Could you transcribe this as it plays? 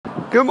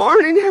Good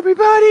morning,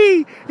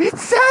 everybody.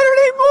 It's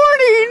Saturday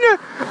morning.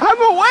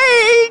 I'm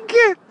awake.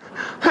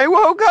 I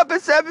woke up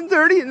at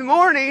 7:30 in the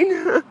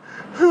morning.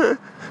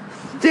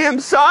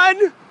 Damn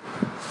sun.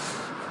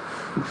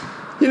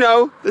 You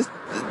know,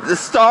 the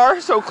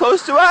star so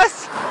close to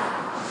us.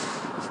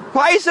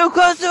 Why are you so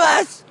close to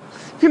us?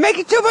 You're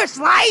making too much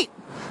light.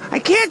 I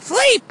can't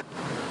sleep.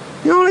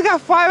 You only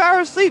got 5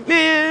 hours sleep,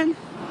 man.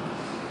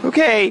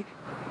 Okay,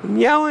 I'm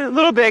yelling a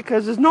little bit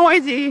because it's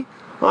noisy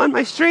on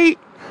my street.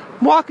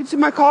 I'm walking to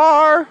my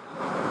car.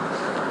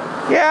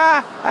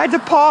 Yeah, I had to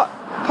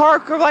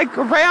park like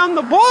around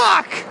the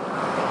block.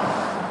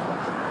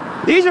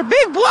 These are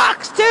big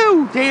blocks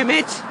too, damn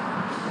it.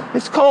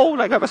 It's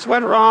cold, I got my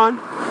sweater on.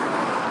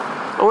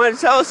 I wanted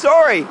to tell a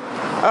story.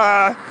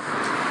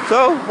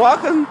 So,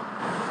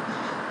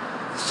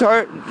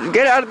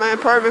 get out of my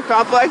apartment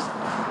complex,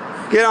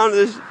 get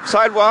onto the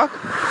sidewalk,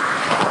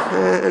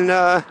 and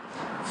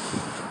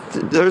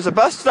there's a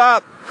bus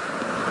stop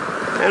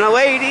and a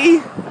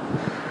lady,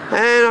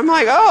 and I'm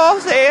like, oh,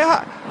 I'll say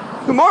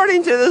good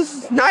morning to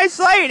this nice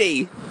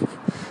lady.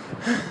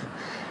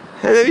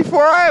 And then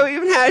before I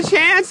even had a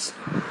chance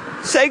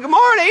to say good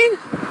morning,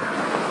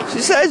 she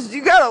says,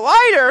 you got a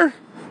lighter?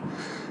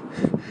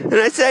 And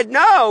I said,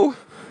 no.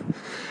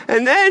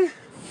 And then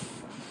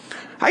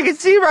I could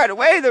see right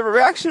away the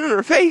reaction on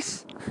her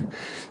face.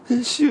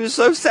 And she was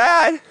so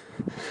sad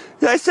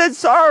that I said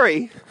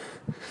sorry.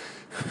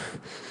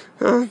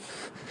 Then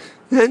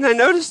I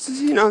noticed,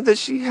 that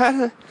she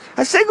had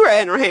a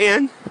cigarette in her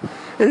hand,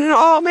 and it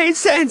all made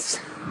sense.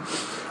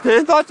 And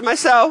I thought to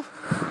myself,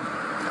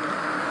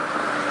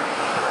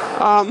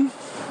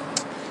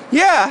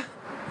 yeah,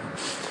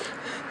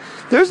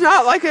 there's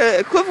not like an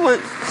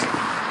equivalent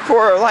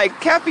for like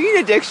caffeine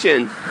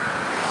addiction.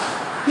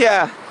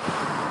 Yeah.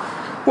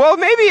 Well,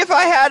 maybe if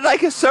I had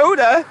like a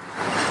soda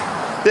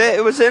that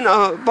it was in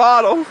a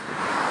bottle,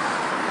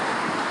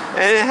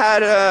 and it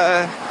had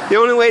the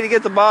only way to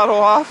get the bottle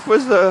off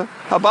was a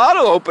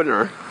bottle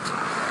opener.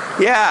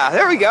 Yeah,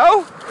 there we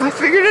go. I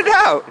figured it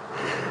out.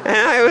 And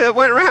I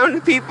went around to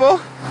people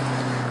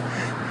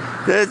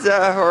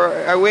or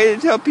I waited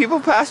until people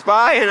passed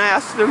by and I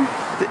asked them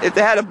if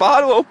they had a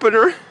bottle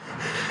opener.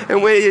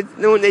 And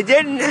when they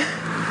didn't,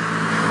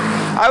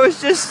 I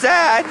was just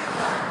sad.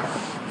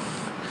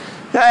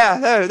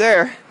 Yeah,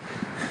 there.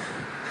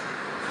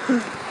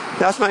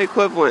 That's my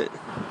equivalent.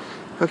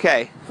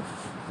 Okay.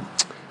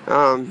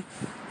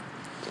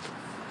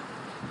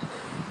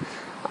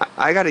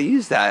 I gotta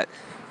use that.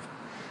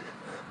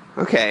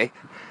 Okay.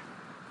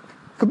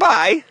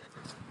 Goodbye.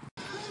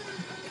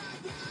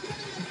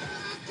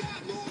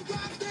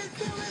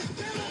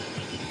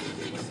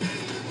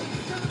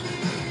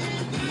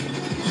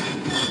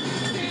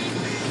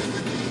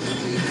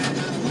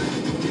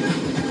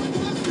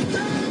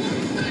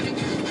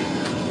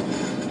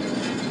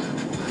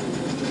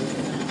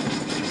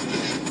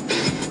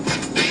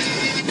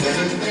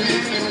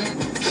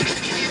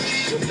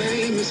 The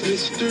name is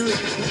Mr.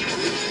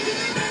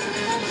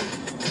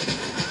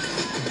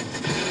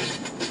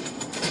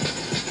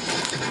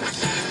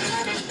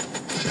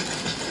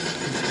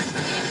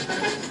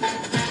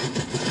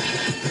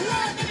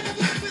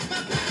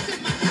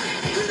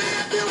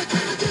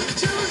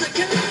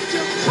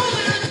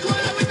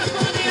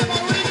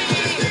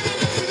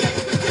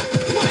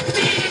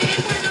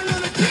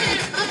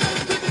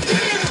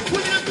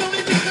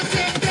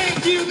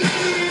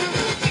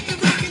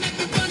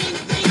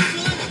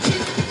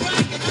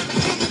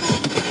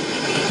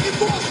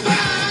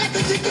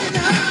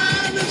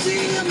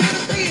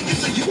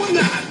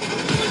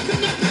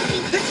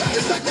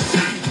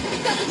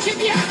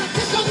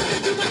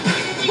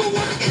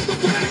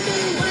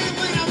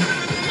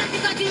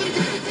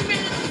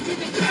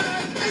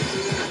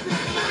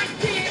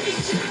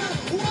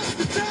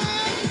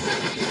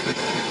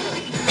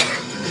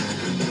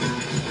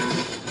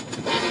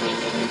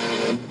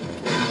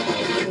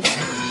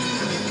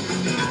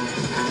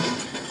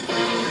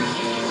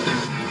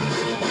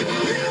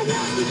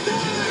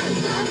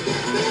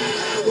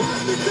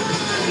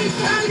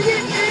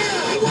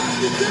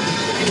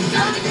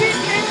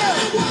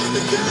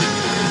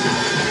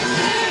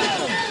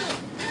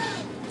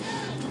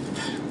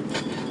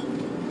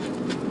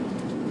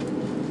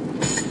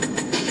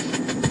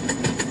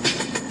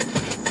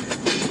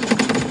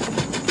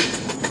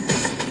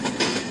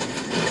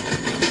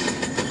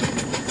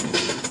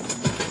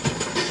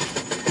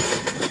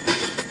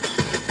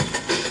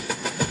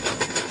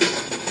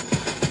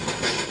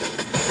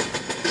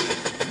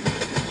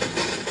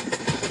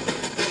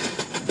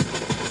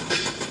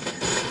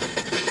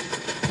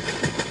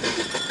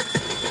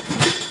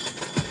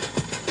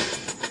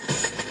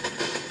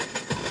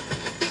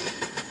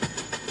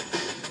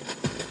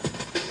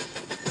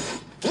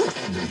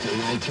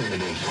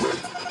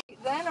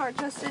 Then or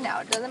just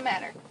now, it doesn't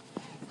matter.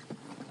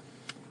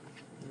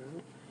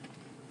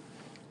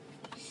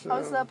 So, How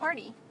was the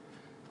party?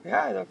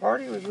 Yeah, the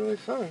party was really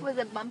fun. Was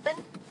it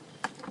bumping?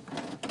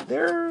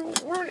 there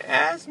weren't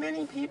as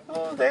many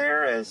people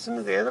there as some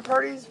of the other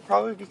parties,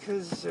 probably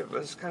because it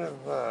was kind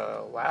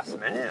of last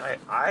minute.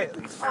 I at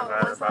least found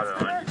out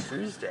about it on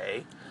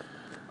Tuesday.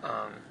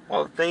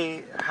 Well,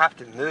 they have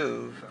to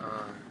move.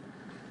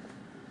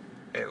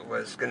 It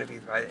was going to be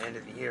by the end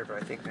of the year, but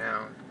I think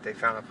now they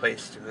found a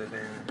place to move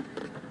in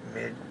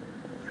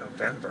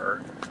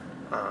mid-November.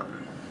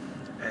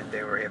 And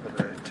they were able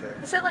to...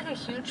 Is it like a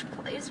huge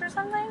place or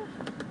something?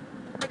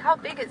 Like, how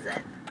big is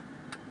it?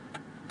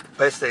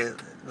 Place they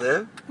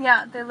live?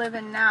 Yeah, they live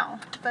in now.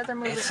 But they're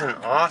moving. It's an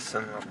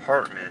awesome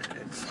apartment.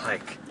 It's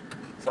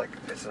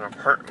an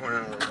apartment, one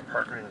of those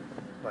apartment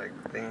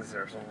things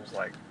that's almost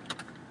like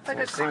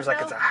a seems condo?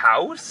 like it's a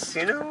house,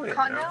 you know?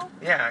 Condo?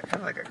 Yeah, kind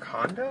of like a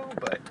condo,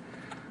 but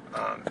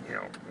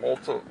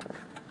multiple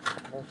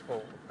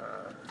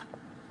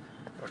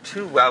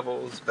 2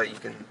 levels, but you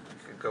can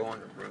go on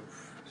the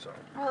roof. So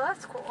Oh,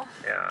 that's cool.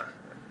 yeah,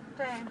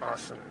 Dang.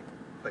 awesome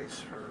place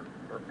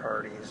for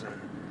parties.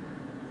 And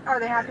Are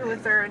they happy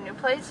with their new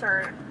place,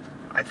 or?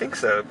 I think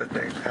so, but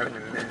they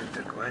haven't moved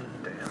to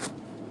Glendale.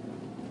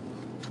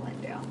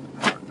 Glendale.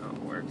 I don't know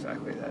where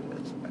exactly that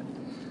is, but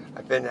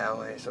I've been to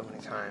LA so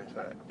many times,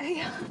 but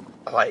Yeah.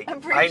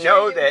 I'm pretty I sure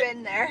know you've that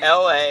been there.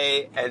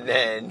 LA and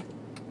then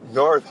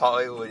North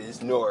Hollywood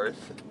is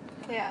north.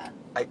 Yeah.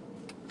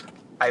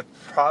 I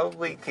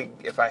probably could,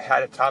 if I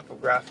had a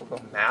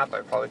topographical map,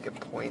 I probably could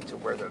point to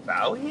where the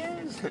valley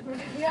is.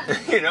 Yeah.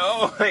 You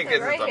know, like, is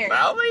Right it the here.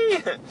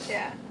 valley?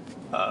 Yeah.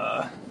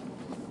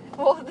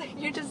 Well,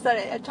 you just said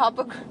it.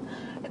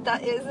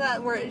 Isn't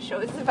that where it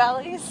shows the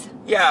valleys?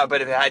 Yeah,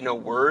 but if it had no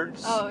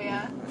words. Oh,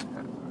 yeah.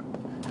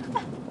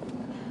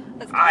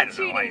 That's I called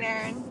don't know, cheating,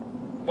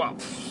 Aaron. Well,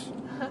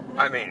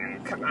 I mean,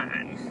 come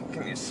on,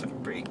 give me some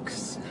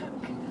breaks.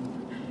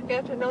 You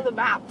have to know the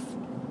maps.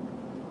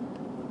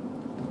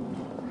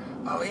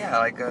 Oh yeah,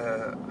 I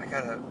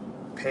gotta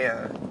pay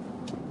a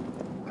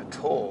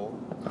toll.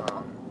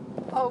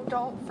 Oh,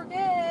 don't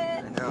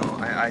forget. I know.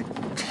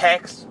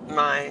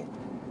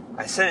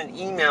 I sent an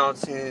email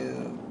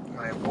to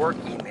my work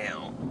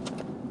email,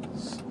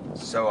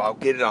 so I'll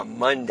get it on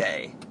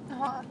Monday.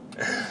 Uh-huh.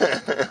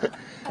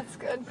 That's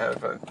good. I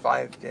have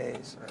 5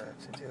 days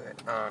to do it.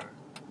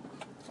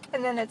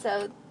 And then it's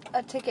a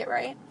ticket,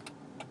 right?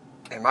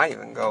 It might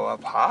even go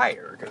up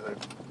higher because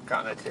I've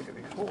gotten a ticket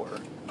before.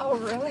 Oh,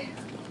 really?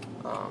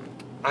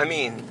 I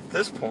mean, at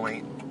this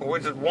point,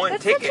 with just one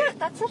ticket.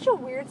 That's such a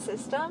weird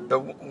system. The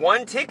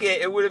one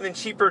ticket, it would have been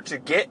cheaper to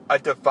get a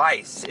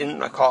device in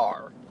the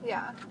car.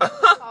 Yeah.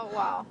 Oh,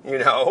 wow. You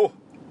know,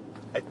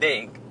 I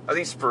think, at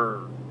least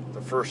for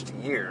the first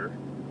year.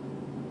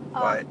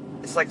 But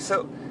it's like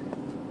so,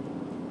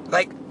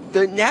 like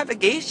the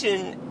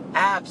navigation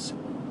apps,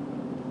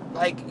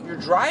 like you're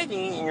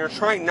driving and you're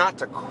trying not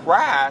to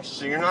crash,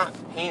 so you're not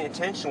paying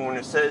attention when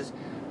it says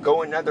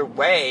go another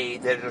way,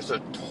 that there's a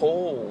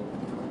toll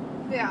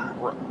Yeah.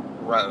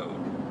 road.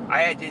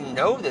 I didn't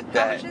know that.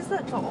 How much is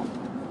that toll?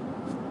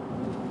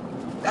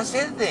 That's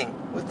the other thing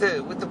with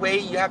the way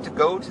you have to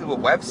go to a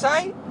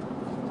website.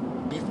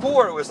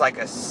 Before it was like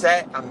a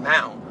set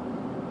amount,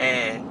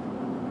 and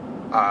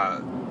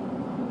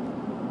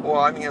well,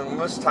 I mean,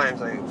 most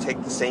times I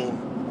take the same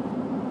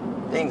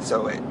thing,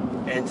 so it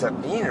ends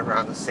up being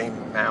around the same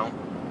amount,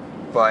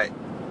 but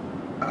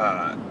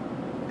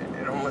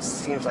it almost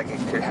seems like it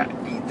could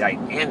be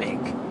dynamic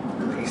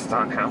based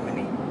on how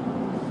many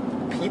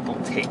people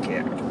take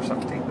it or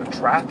something, the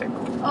traffic or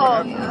whatever.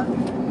 Oh, yeah.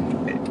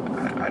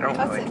 I don't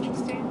That's really...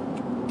 interesting.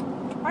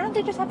 Why don't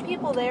they just have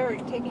people there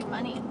taking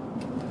money?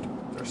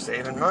 They're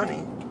saving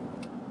money.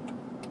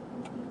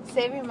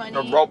 Saving money.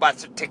 The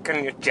robots are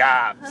taking your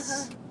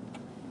jobs.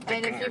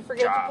 And taking if you your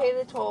forget job. to pay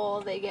the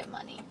toll, they get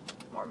money.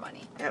 More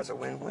money. Yeah, it's a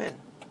win-win.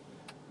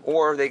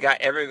 Or they got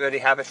everybody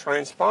have a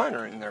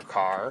transponder in their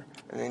car,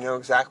 and they know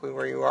exactly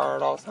where you are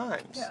at all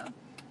times. Yeah.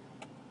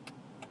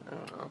 I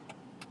don't know.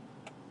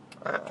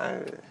 I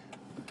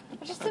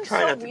It just I'm seems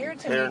trying so not to be weird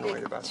to paranoid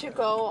me about to that.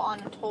 go on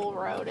a toll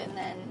road and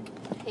then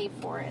pay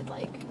for it,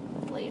 like,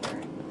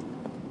 later.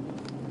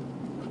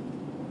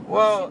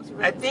 Well, Seems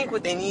really I think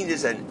what they need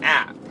is an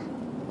app.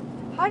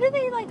 How do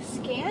they, like,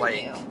 scan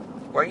Like, you?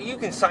 well, you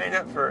can sign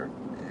up for.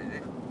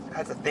 It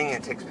has a thing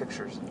that takes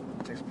pictures.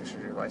 It takes pictures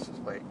of your license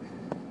plate.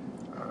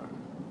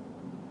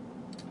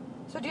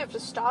 So do you have to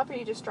stop or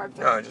you just drive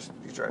through? No, just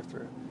you drive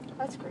through.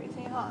 That's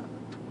crazy, huh?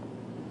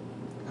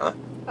 Huh?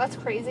 That's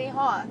crazy,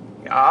 huh?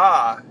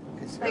 Ah,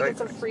 it's Like, really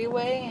it's a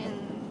freeway and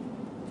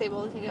it's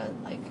able to go,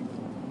 like,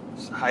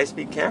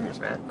 high-speed cameras,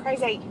 man.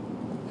 crazy.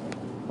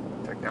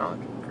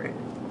 Technology, great.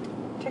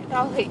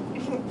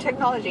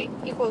 Technology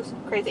equals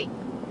crazy.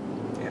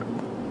 Yeah.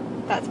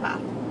 That's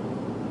math.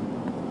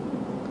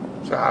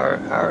 So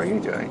how are you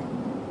doing?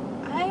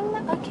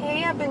 I'm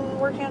okay. I've been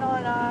working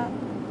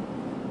on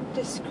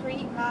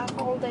discrete math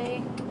all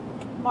day.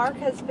 Mark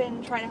has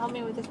been trying to help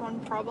me with this one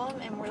problem,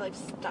 and we're like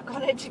stuck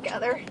on it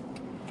together.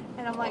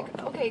 And I'm like,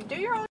 okay, do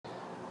your own.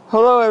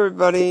 Hello,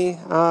 everybody.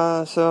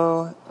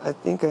 So I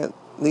think I at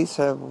least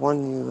have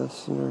one new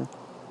listener.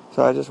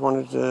 So I just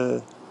wanted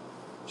to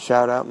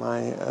shout out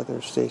my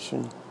other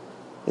station,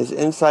 is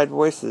Inside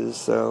Voices.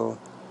 So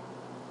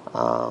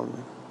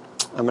I'm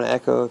going to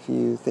echo a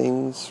few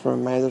things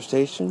from my other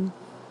station.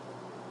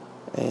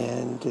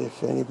 And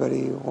if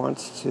anybody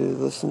wants to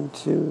listen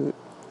to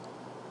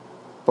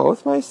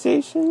both my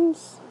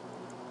stations,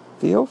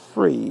 feel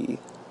free.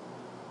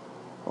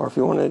 Or if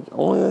you want to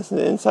only listen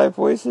to Inside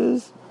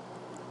Voices,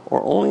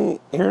 or only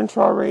Aaron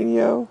Shaw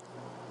Radio,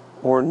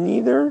 or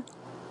neither,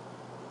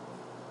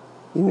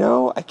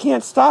 I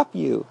can't stop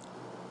you.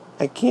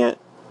 I can't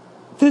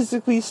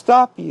physically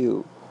stop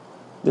you.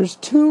 There's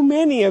too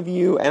many of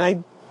you,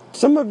 and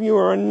some of you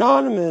are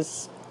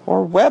anonymous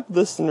or web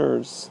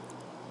listeners.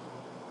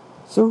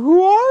 So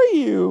who are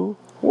you?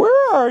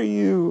 Where are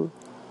you?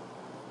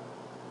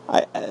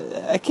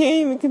 I can't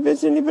even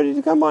convince anybody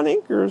to come on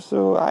Anchor,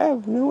 so I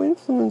have no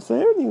influence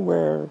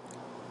anywhere.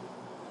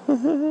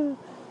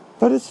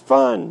 But it's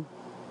fun.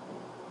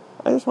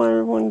 I just want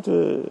everyone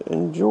to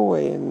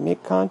enjoy and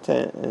make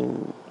content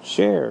and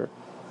share.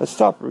 Let's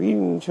stop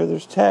reading each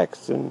other's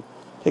texts and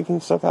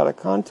taking stuff out of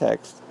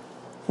context.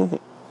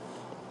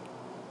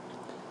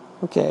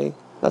 Okay,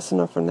 that's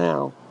enough for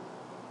now.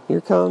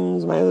 Here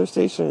comes my other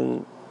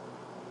station,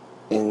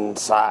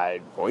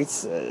 Inside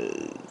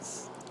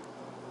Voices.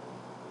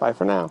 Bye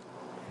for now.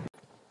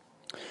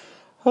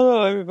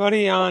 Hello,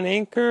 everybody on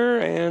Anchor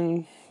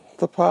and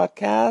the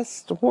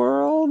podcast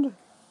world.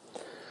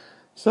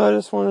 So I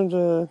just wanted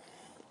to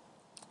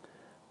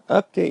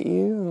update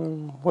you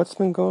on what's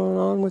been going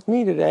on with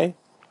me today.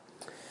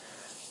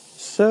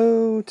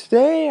 So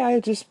today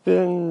I've just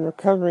been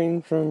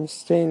recovering from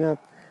staying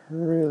up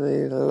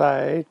really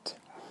late.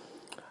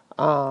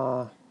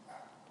 And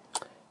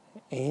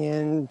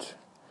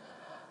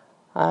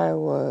I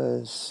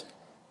was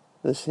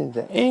listening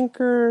to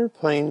Anchor,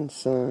 playing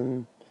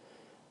some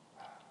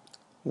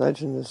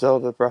Legend of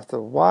Zelda Breath of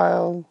the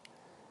Wild,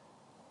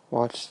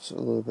 watched a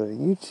little bit of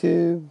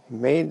YouTube,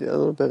 made a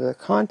little bit of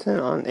content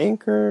on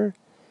Anchor,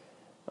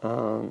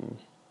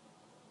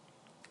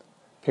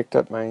 picked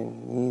up my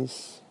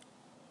niece,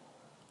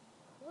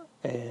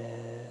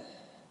 and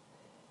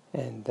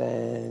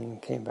then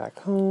came back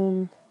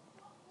home.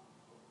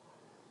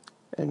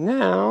 And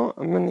now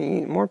I'm going to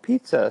eat more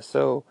pizza.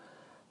 So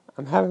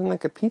I'm having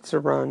like a pizza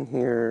run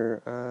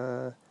here.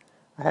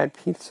 I had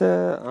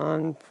pizza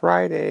on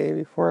Friday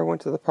before I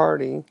went to the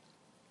party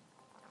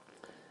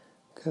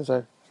because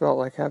I felt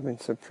like having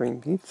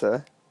Supreme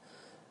Pizza.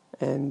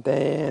 And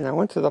then I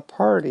went to the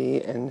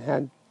party and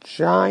had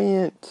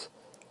giant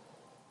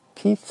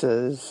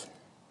pizzas.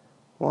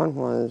 One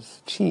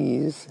was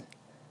cheese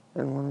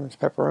and one was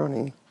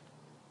pepperoni.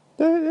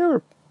 They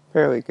were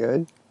fairly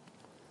good.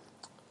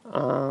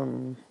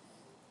 And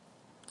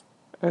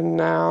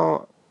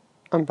now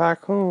I'm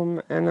back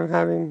home and I'm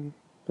having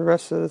the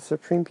rest of the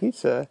Supreme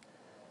Pizza.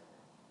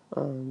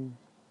 I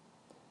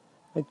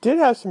did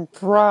have some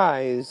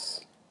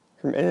fries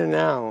from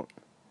In-N-Out,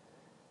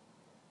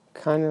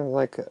 kind of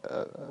like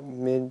a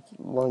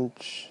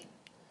mid-lunch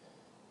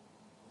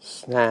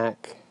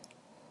snack.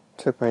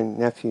 Took my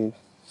nephew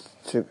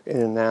to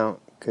In-N-Out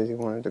because he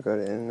wanted to go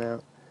to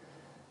In-N-Out,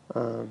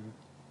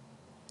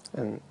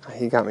 and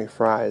he got me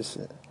fries.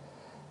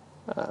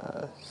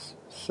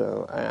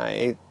 So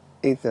I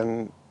ate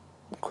them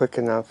quick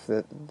enough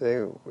that they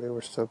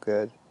were still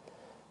good.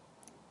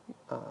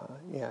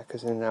 Yeah,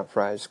 because In-N-Out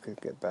fries could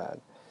get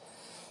bad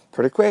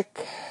pretty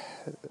quick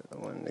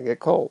when they get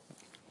cold.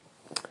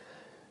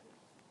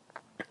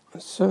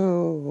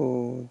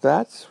 So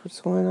that's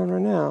what's going on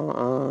right now.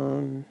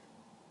 I'm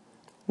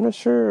not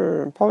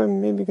sure. I'm probably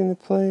maybe going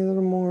to play a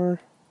little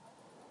more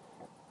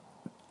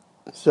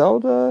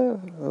Zelda.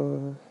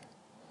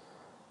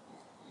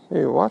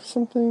 Maybe watch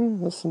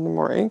something. Listen to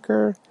more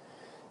Anchor.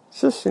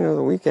 It's just,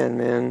 the weekend,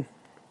 man.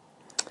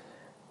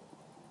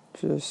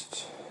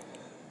 Just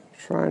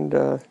trying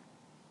to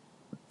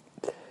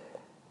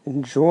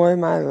enjoy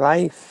my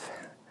life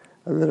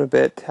a little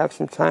bit. Have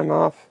some time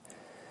off.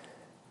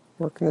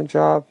 Working the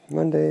job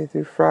Monday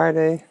through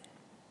Friday.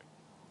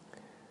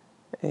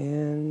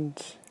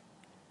 And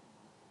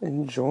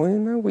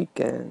enjoying my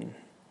weekend.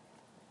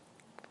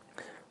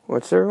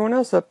 What's everyone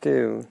else up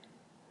to?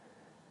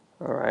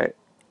 Alright.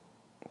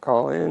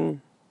 Call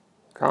in.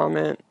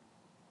 Comment.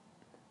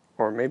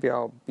 Or maybe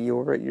I'll be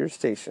over at your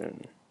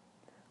station.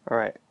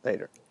 Alright,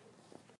 later.